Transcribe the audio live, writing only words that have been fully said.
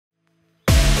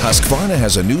Husqvarna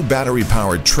has a new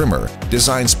battery-powered trimmer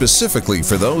designed specifically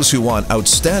for those who want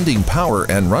outstanding power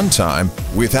and runtime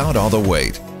without all the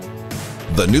weight.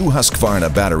 The new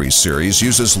Husqvarna battery series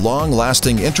uses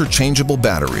long-lasting interchangeable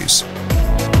batteries.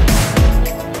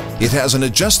 It has an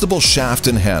adjustable shaft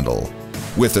and handle.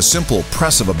 With a simple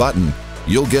press of a button,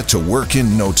 you'll get to work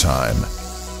in no time.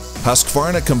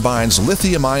 Husqvarna combines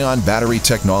lithium-ion battery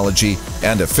technology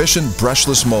and efficient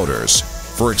brushless motors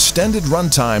for extended run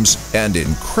times and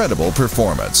incredible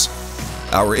performance.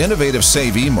 Our innovative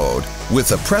Save E mode, with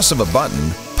the press of a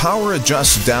button, power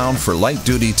adjusts down for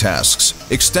light-duty tasks,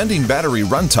 extending battery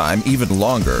runtime even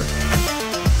longer.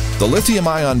 The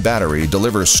lithium-ion battery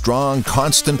delivers strong,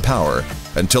 constant power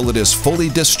until it is fully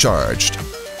discharged.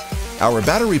 Our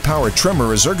battery-powered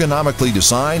trimmer is ergonomically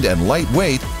designed and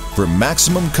lightweight for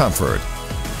maximum comfort.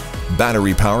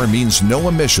 Battery power means no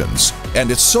emissions,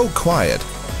 and it's so quiet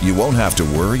you won't have to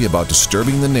worry about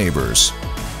disturbing the neighbors.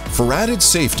 For added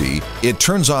safety, it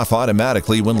turns off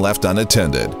automatically when left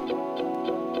unattended.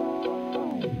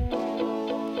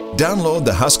 Download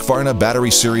the Husqvarna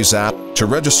Battery Series app to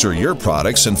register your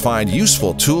products and find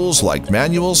useful tools like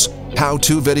manuals,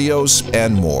 how-to videos,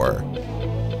 and more.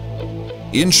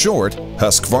 In short,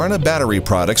 Husqvarna battery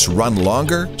products run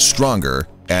longer, stronger,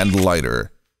 and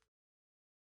lighter.